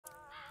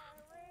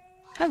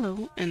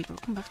Hello and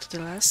welcome back to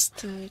the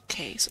last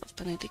case of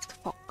Benedict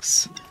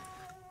Fox.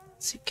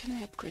 Let's see, can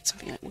I upgrade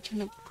something? We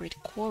can upgrade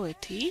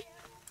quality.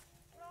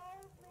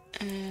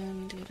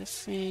 And the other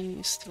thing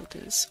is still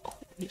this. Oh,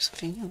 new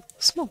something new.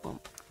 Smoke bomb.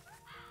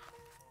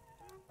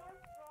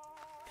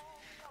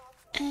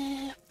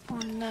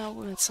 For now,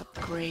 let's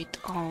upgrade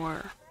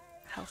our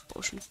health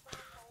potion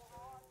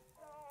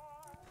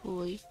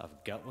fully.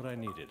 I've got what I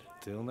needed.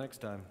 Till next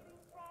time.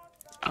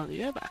 I'll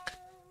be right back.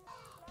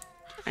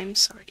 I'm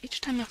sorry,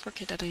 each time I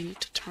forget that I need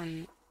to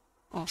turn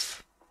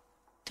off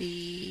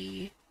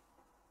the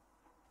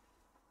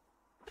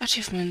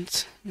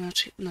achievement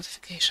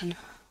notification.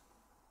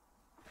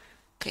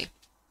 Okay.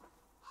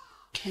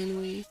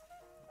 Can we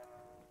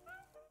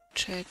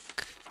check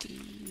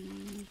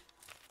the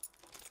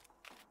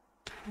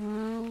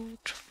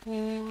pouch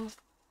for...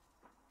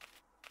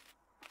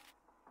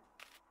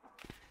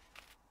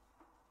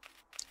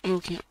 I'm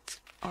looking at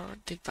our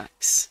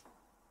device.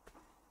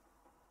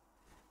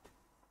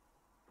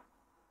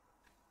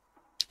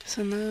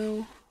 So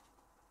now...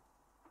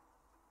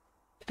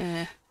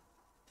 yeah,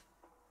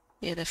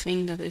 the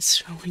thing that is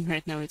showing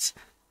right now is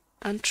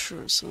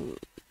untrue, so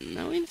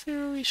now in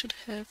theory we should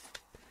have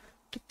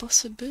the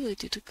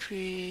possibility to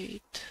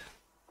create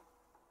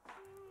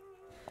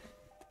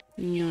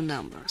new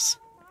numbers.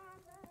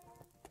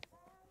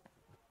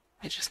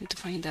 I just need to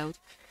find out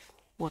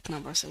what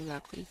numbers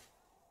exactly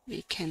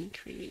we can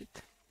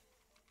create.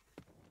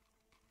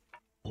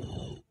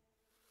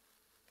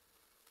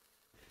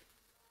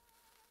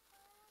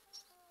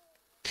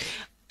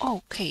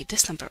 Okay,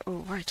 this number.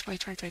 Oh, right. I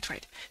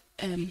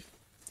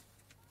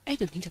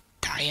don't need a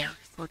diary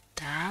for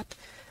that.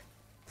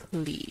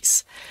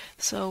 Please.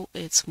 So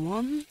it's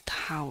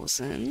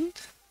 1000.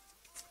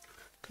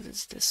 Because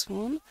it's this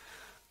one.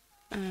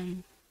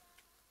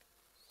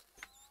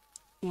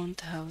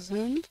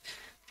 1000.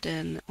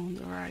 Then on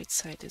the right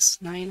side is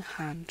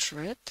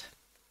 900.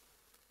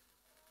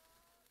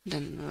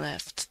 Then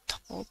left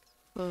top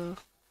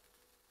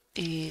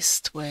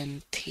is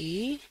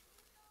 20.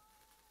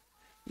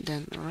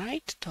 Then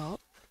right top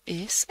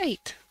is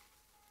 8.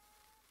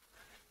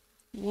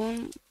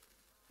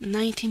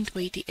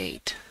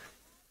 1928.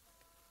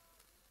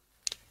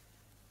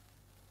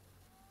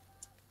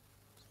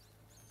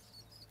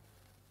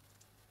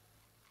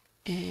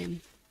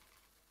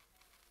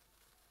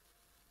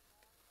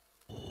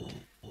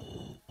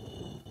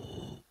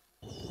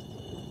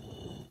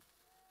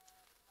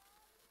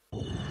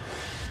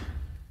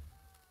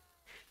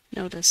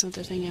 No, that's not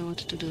the thing I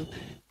wanted to do.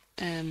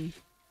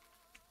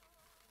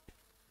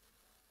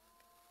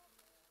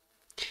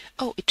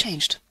 Oh, it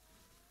changed.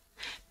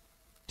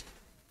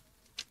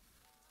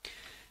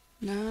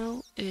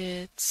 Now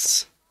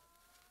it's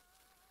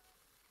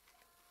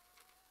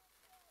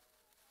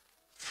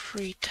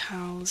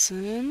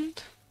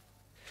 3000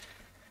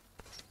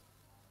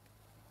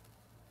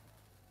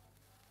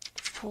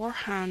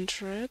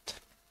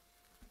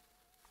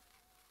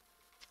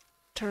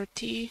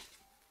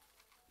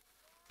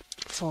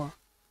 434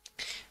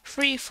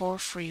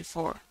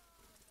 3434.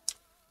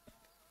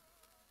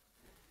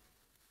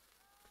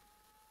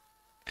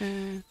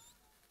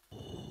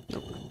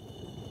 Nope.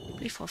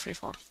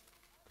 3434.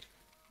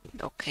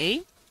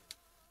 Okay.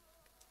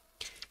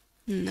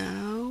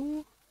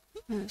 Now,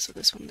 so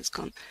this one is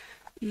gone.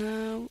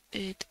 Now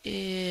it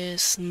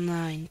is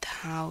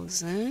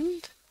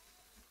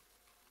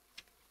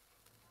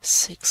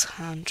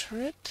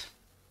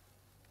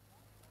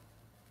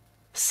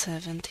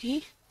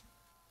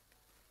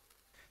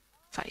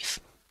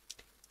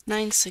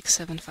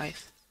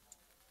 9675.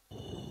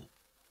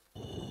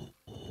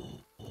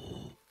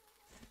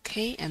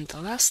 Okay, and the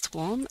last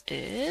one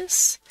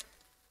is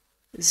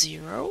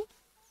 0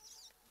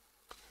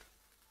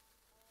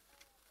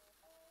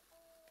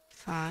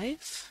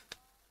 5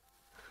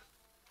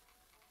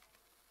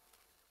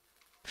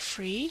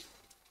 3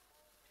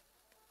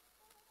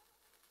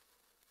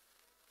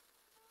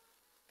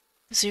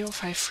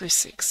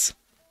 0536.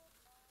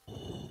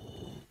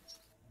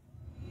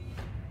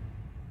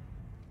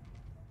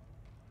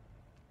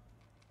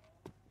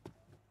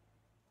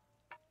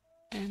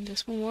 And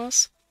this one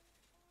was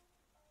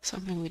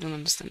something we don't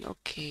understand.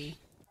 Okay.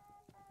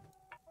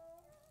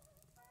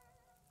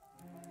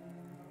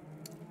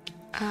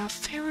 A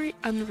very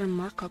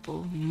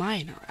unremarkable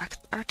minor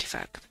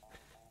artifact.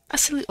 A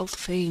silly old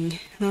thing,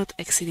 not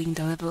exceeding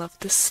the level of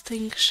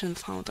distinction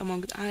found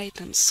among the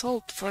items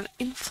sold for an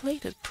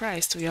inflated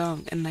price to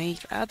young and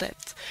naive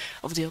adepts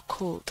of the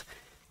occult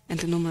and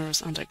the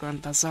numerous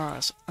underground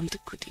bazaars of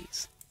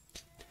antiquities.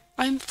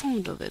 I am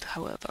fond of it,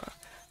 however,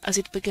 as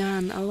it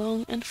began a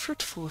long and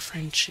fruitful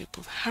friendship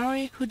with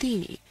Harry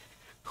Houdini,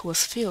 who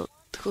has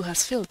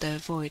filled the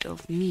void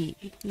of me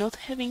not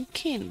having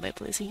kin by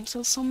placing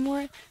himself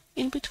somewhere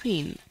in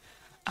between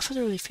a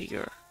fatherly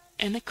figure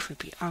and a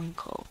creepy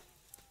uncle.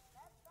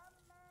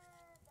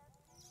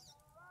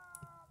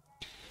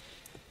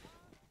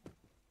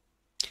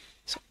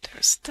 So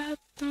there's that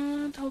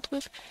dealt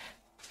with.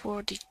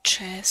 For the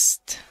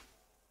chest,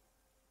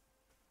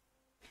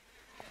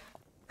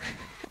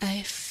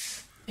 I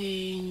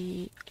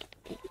think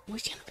we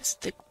can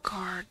visit the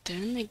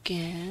garden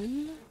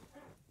again.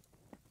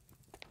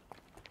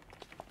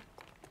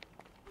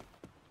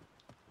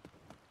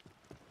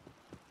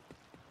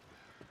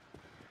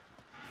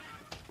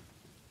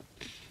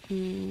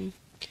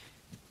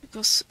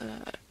 Because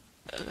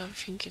I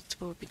think it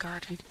will be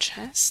garden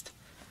chest.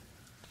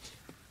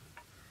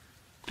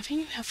 I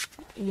think we have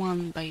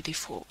one by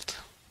default.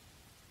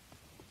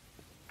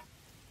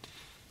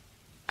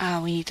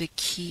 Ah, we need a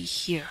key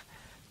here.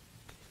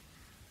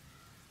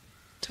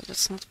 So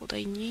that's not what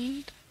I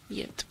need.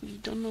 Yet we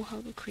don't know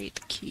how to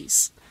create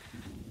keys.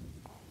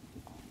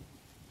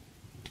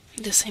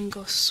 The same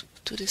goes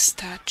to the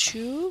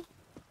statue.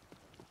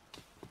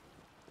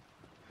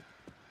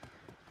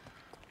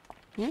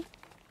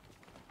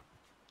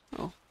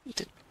 Oh,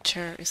 the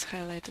chair is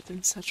highlighted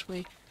in such a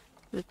way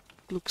that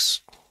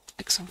looks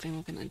like something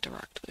we can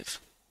interact with.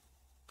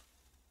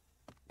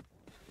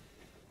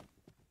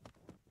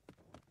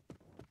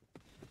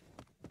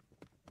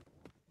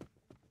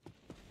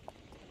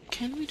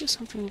 Can we do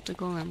something with the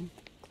golem?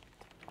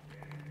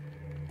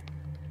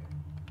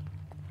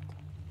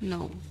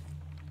 No.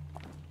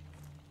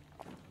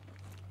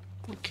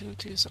 We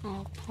cannot use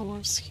our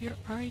powers here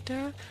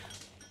either.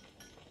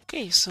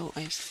 Okay, so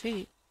I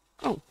think...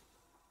 Oh!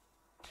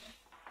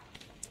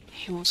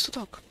 He wants to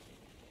talk.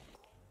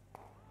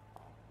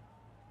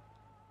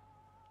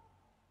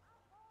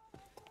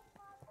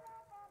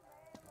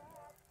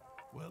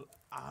 Well,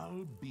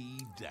 I'll be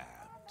damned.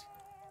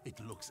 It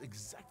looks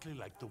exactly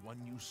like the one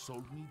you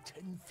sold me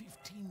 10,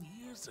 15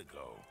 years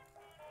ago.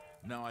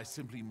 Now I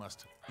simply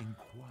must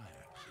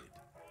inquire, kid.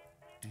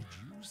 Did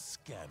you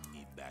scam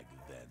me back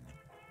then?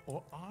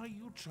 Or are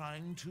you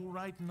trying to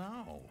right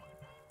now?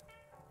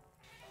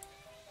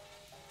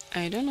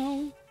 I don't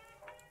know.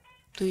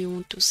 Do you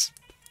want to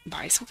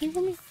buy something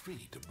from me? Feel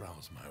free to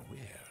browse my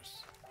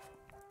wares.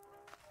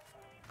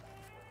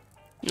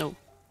 No.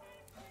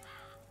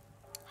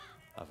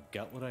 I've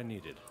got what I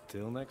needed.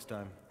 Till next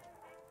time.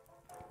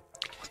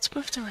 What's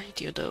with the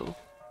radio, though?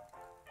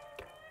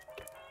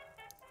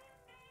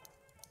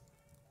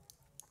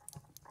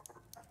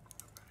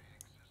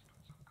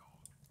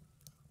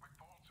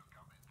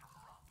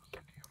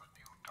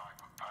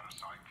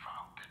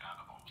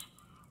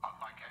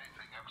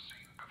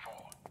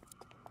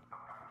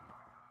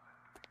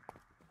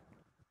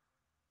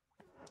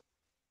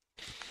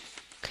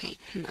 Okay,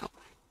 now.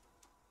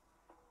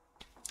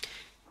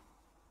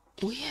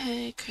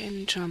 We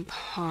can jump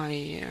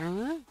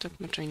higher,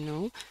 that much I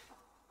know.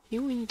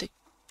 You win the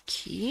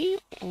key,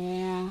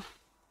 or...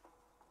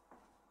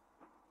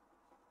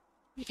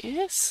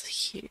 Yes,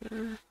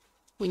 here.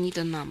 We need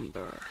a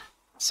number.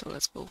 So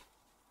let's go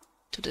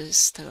to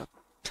this the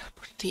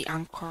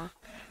anchor,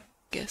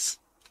 guess.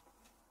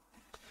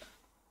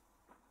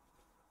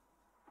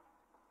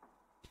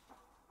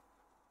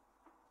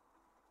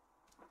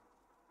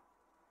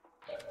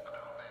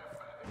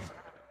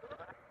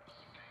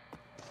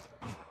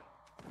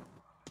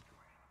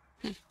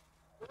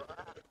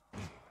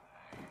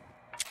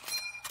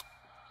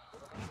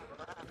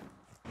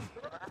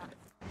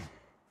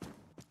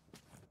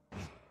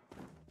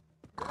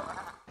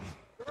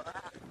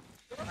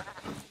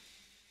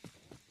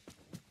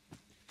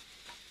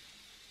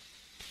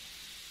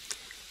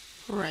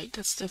 Right,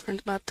 that's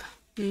different, but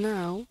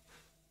now,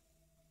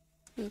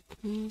 let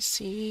me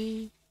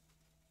see.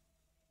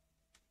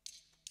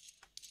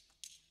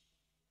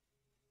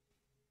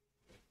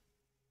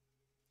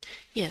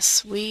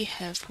 Yes, we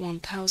have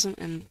 1000,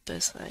 and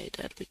beside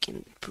that we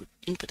can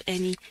input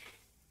any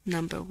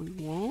number we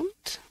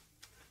want,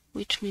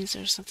 which means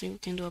there's something we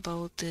can do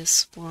about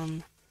this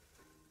one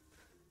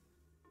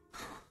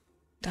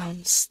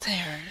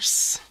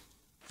downstairs.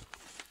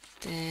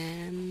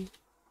 Then...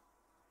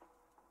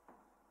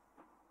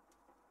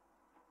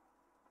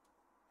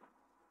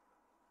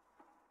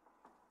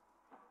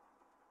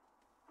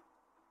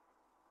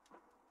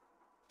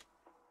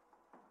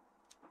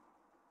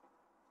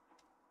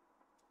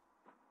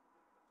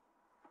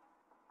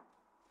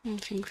 I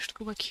think we should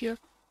go back here.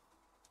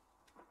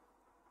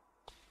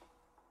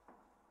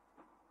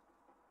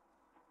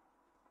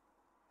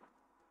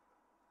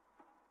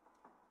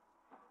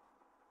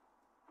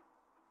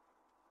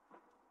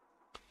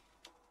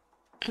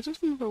 I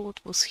don't remember what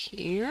was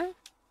here.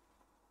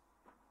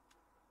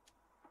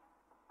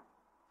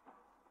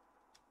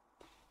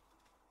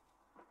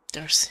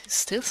 There's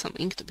still some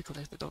ink to be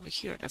collected over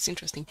here. That's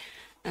interesting.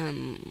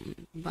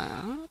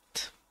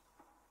 But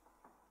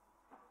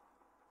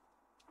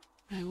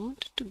I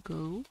wanted to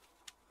go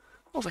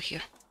over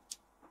here.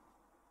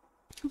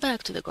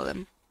 Back to the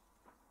golem.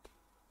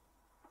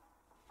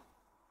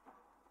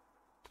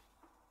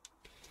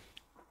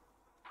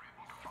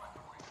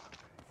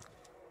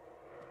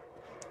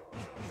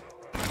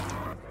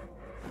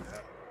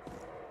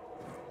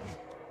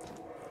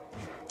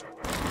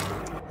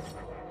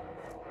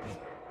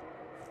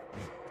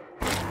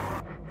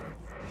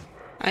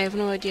 I have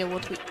no idea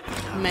what we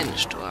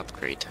managed to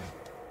upgrade.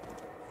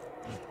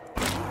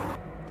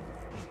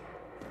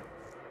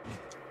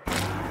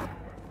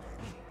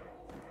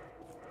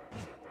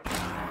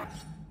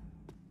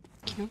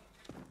 Okay.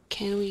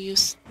 can we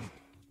use...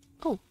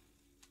 Oh.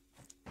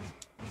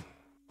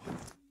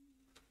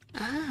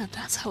 Ah,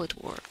 that's how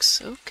it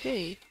works.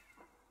 Okay.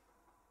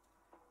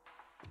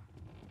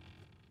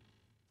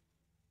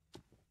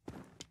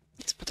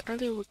 Yes, but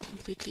earlier we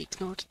completely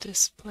ignored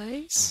this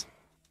place.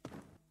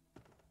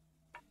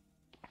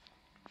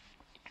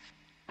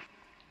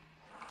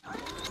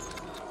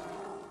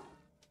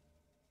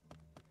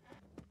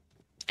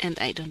 And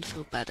I don't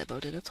feel bad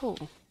about it at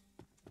all.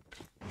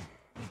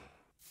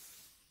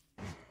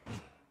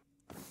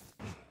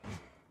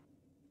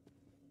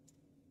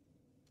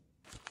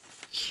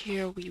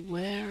 Here we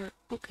were...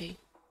 Okay.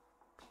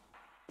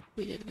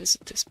 We did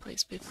visit this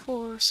place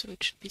before, so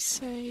it should be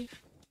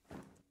safe.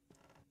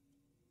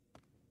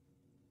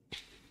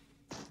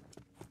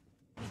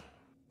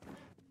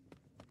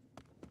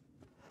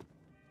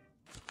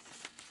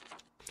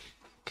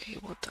 Okay,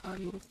 what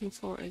I'm looking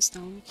for is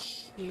down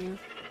here.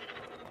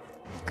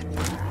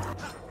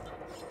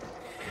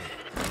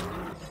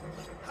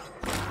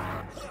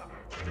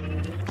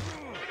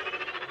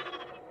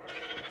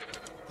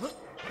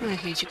 I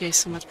hate you guys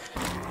so much.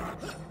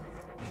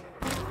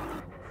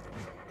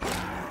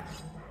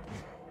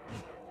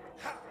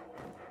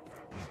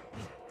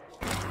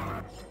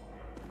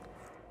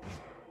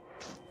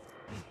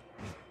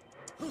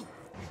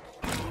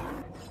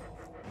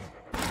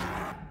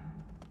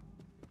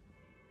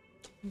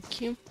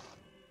 Thank you.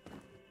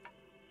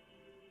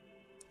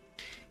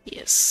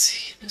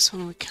 Yes, this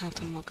one we can't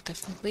unlock,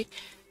 definitely.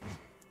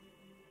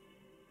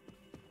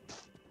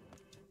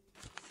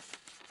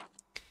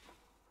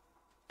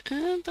 But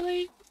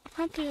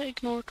apparently I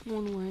ignored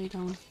one way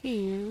down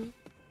here.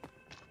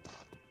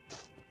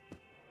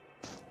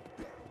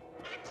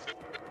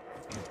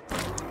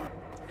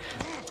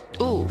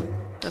 Ooh,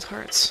 that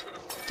hurts.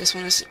 This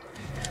one is...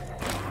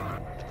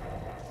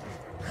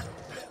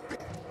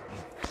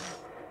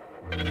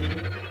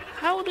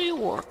 How do you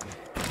work?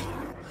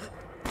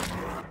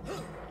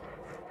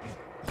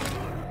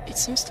 It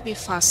seems to be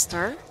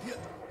faster.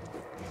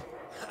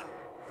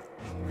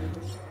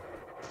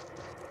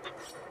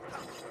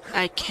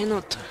 I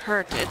cannot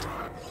hurt it.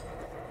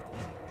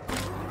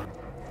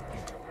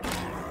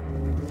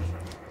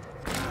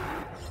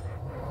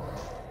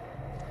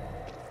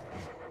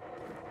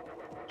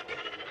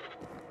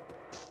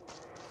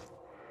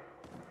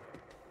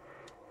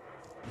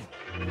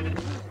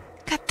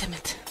 God damn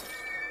it.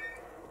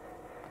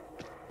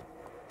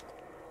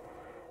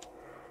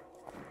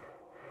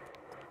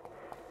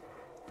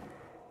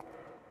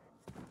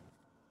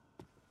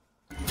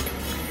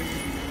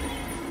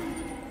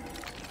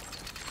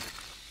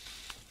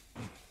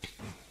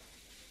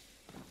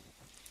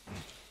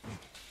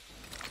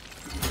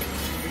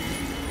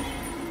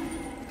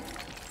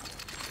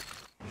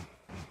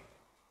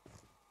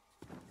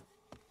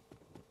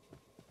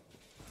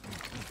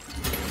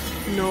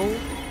 No.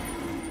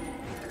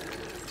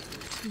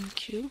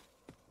 Thank you.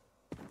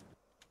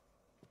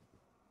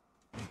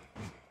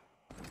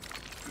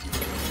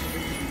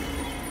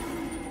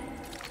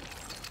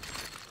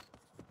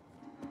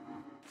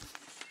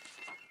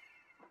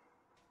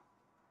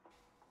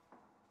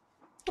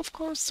 Of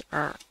course there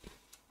are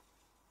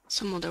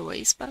some other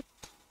ways, but...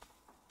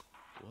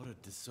 What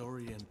a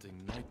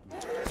disorienting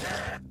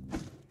nightmare.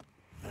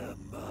 The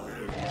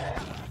mind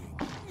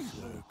running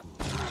circles.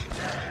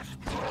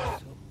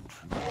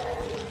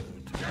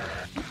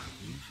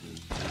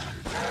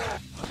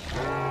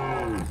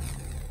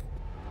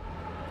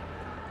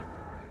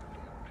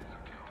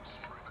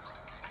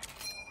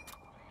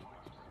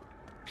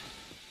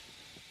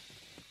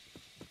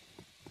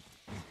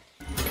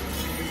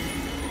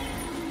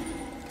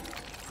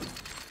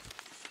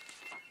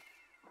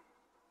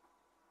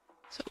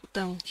 So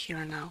down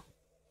here now.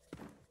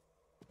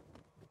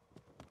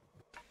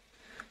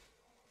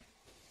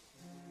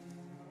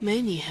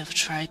 Many have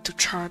tried to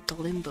chart the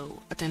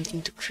limbo,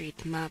 attempting to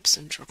create maps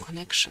and draw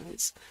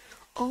connections.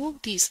 All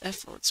these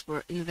efforts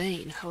were in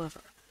vain,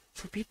 however,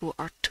 for people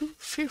are too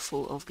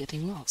fearful of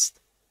getting lost.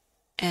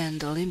 And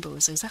the limbo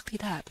is exactly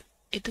that.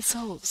 It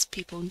dissolves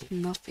people into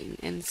nothing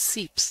and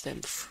seeps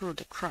them through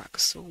the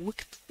cracks so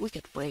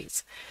wicked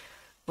ways,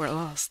 where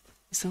lost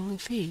is the only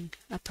thing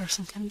a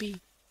person can be.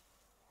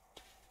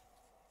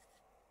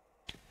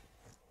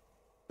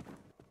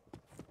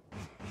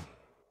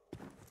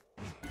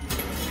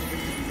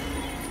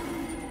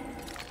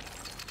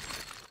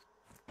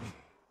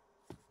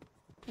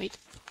 Wait.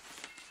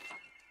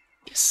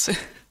 Yes.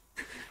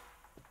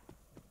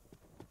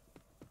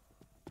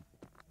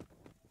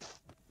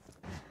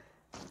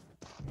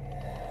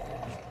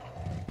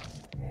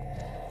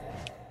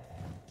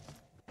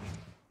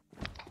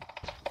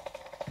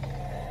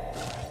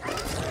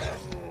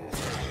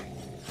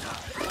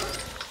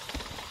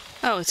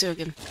 Oh, it's you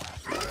again.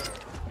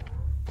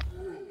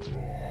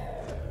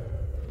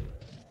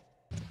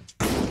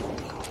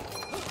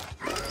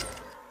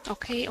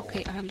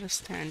 Okay, I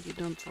understand. You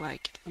don't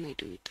like it when I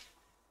do it.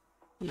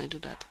 When I do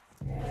that.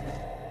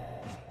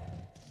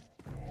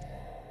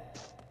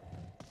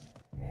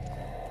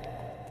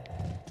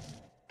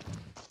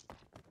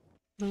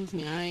 Believe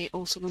me, I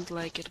also don't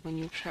like it when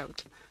you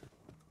shout.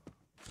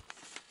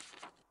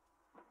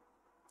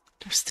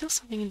 There's still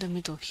something in the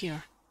middle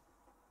here.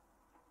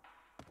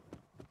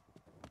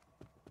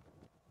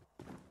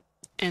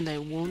 And I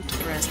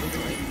won't rest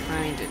until I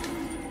find it.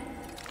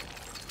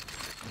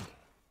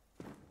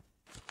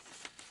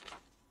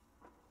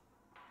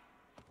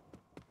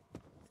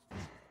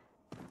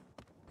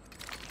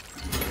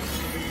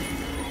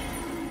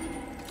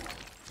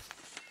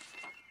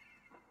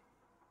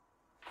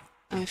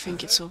 I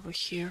think it's over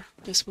here,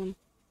 this one.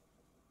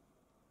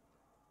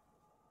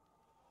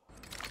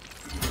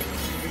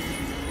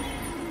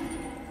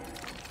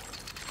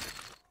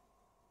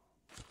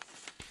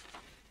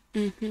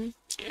 And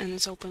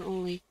it's open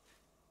only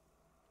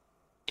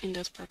in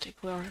that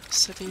particular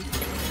setting.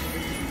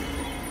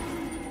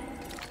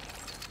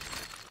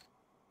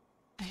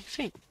 I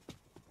think.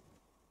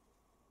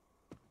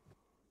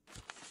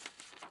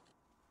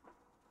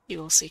 You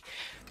will see.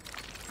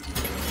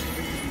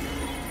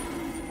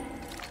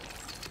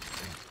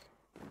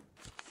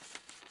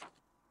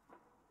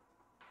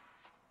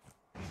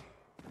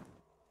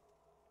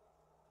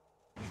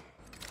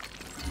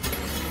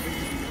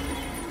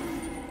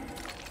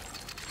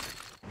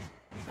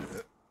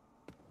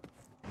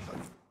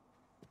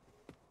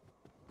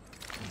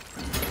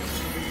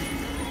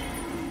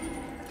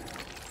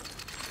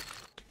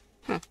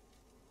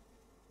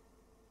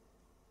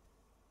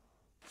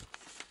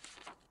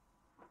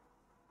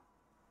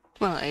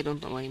 Well, I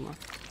don't know anymore.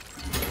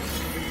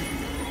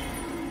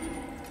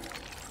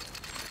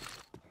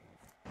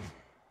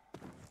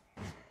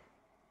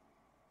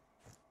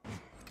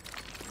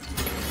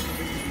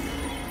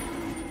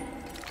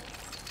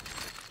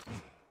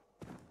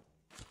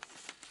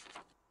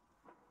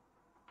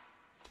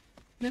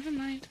 Never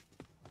mind.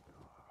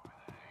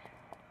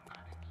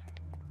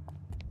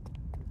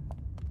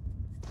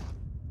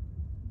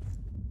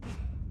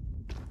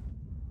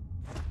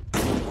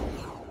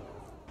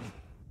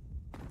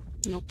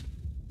 Nope.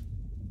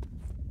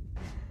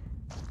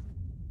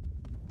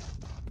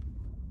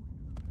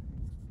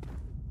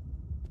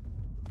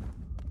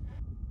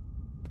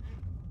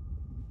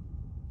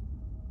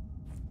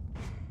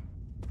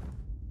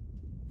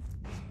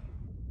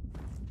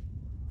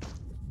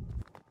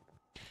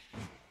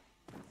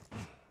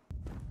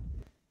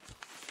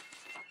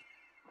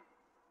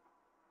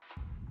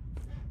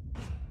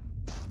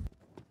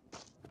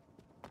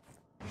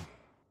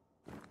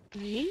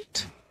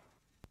 Wait.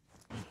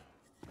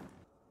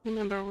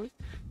 Remember,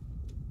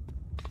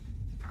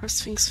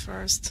 first things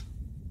first.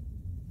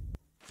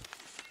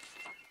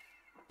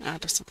 Ah,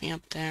 there's something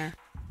up there.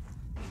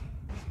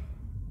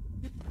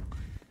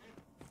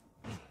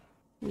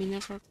 We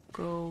never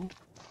go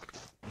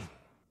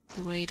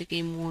the way the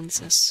game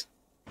wants us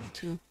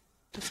to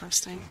the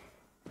first time.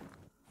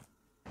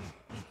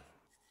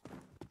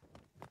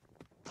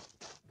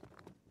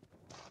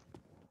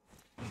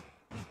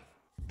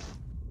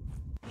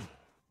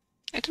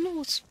 I don't know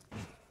what's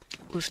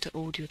with the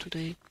audio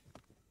today.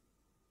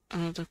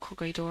 Another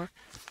corridor.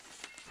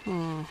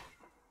 Oh.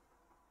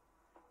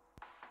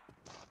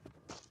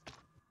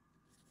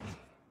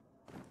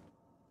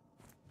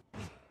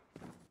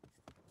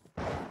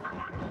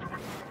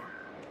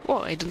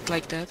 Oh, I don't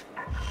like that.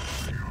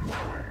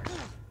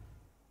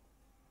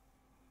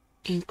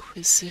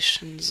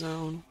 Inquisition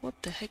Zone. What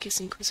the heck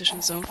is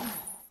Inquisition Zone?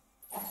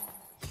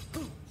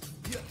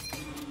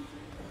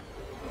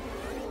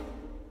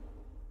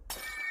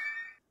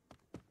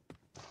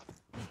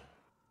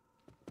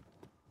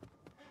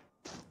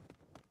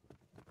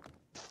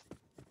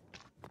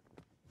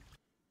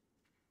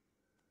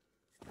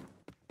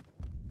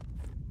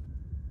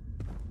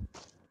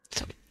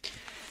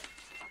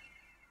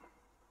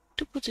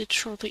 To put it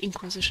shortly,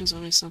 Inquisition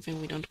Zone is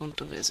something we don't want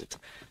to visit.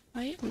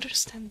 I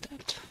understand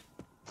that.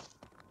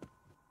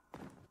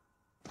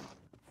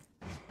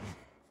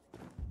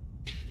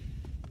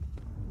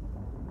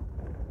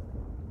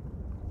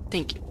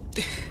 Thank you.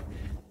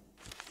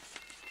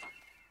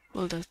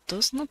 Well, that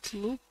does not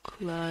look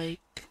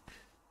like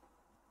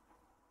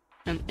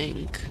an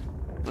ink,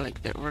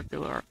 like the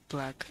regular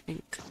black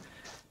ink.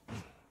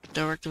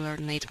 The regular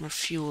Nightmare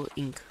Fuel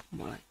ink,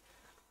 more like.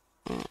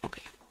 Oh,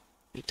 okay.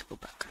 Need to go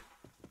back.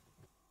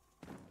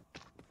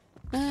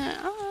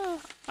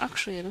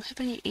 Actually, I don't have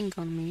any ink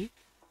on me,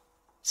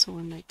 so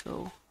when I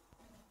go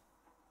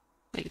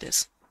like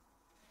this.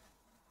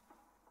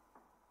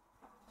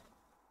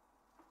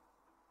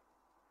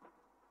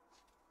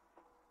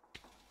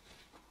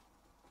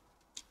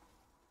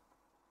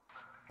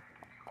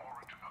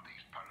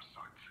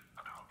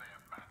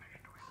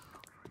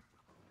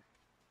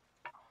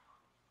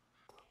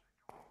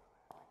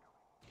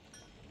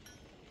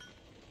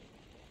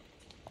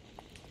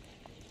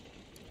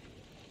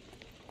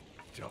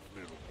 Tough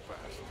little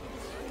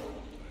bastards.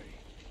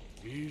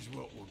 Hey, here's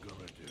what we're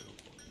gonna do.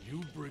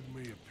 You bring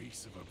me a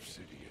piece of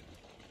obsidian,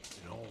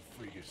 and I'll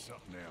figure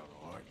something out,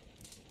 alright?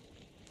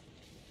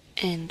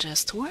 And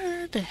just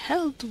where the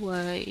hell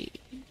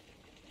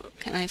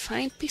can I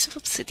find piece of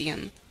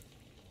obsidian?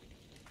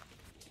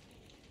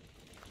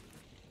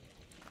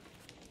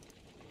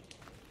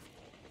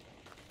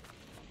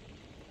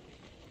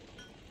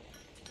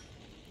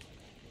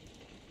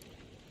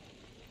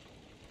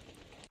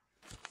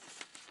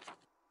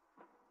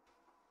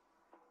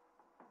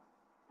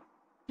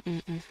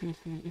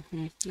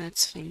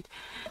 Let's think.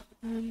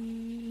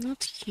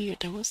 Not here.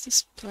 There was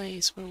this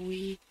place where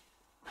we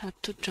had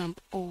to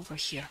jump over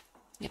here.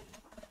 Yep.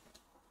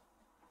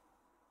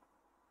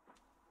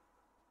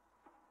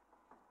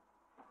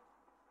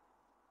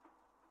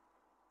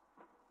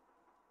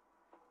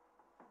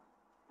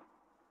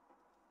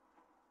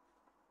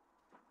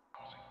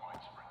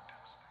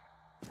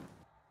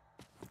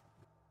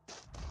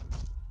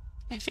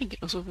 I think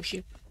it was over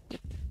here.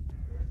 Yep.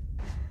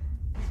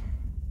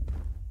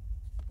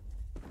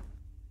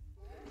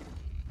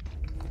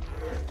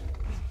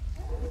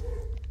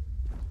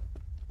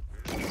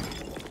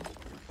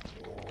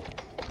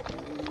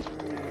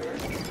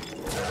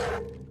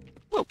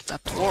 Well,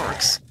 that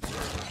works.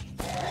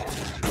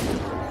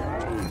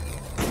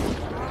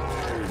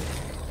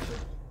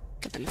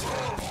 Get them.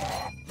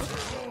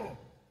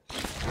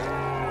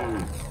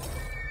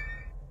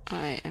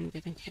 I am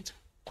getting hit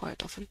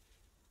quite often.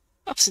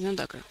 Obsidian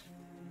dagger.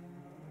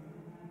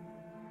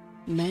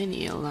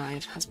 Many a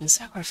life has been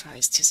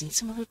sacrificed using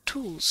similar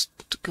tools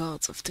to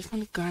gods of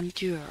different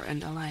grandeur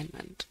and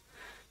alignment.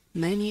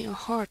 Many a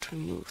heart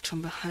removed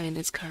from behind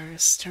its carrier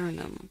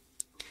sternum.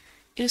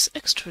 It is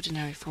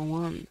extraordinary for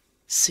one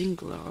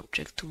singular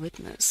object to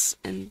witness,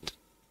 and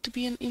to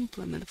be an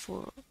implement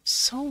for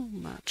so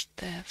much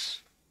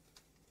death.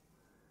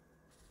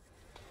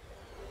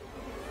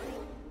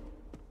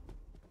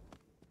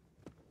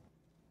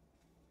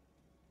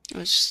 Oh,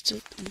 it's still...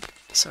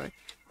 sorry,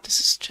 this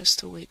is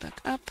just a way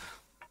back up.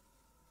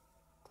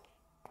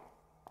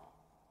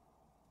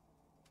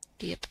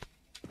 Yep.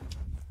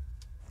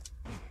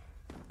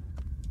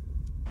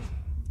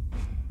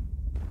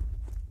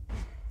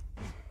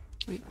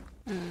 Wait,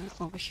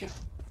 over here.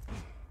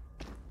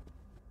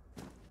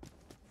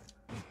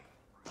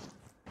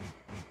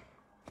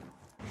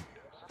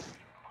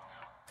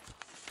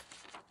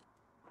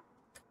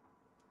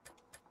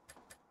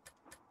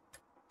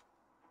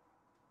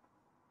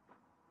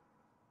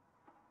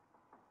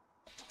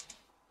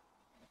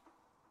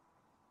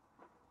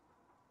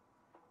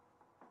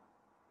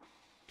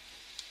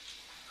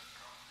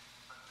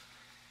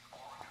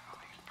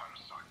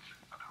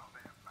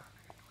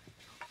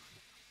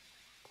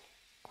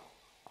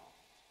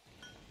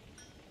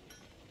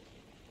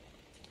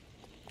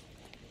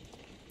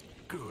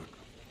 Good.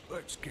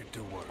 Let's get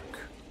to work.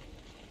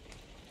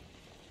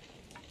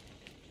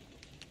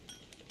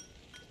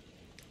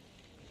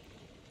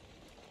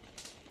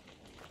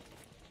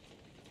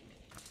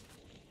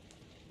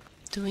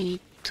 Do we need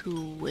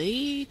to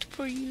wait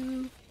for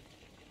you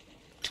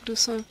to do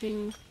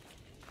something?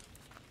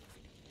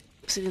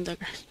 Obsidian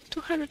dagger.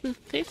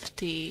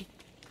 250.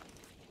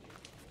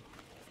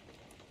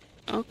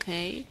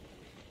 Okay.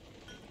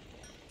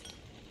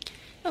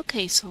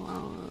 Okay,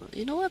 so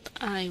you know what?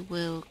 I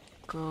will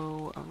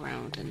go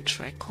around and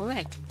try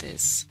collect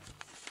this,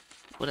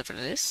 whatever it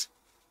is.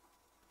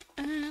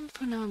 And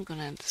for now I'm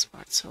gonna end this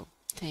part, so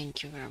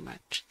thank you very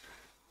much.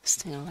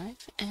 Stay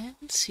alive and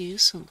see you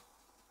soon.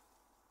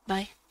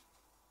 Bye.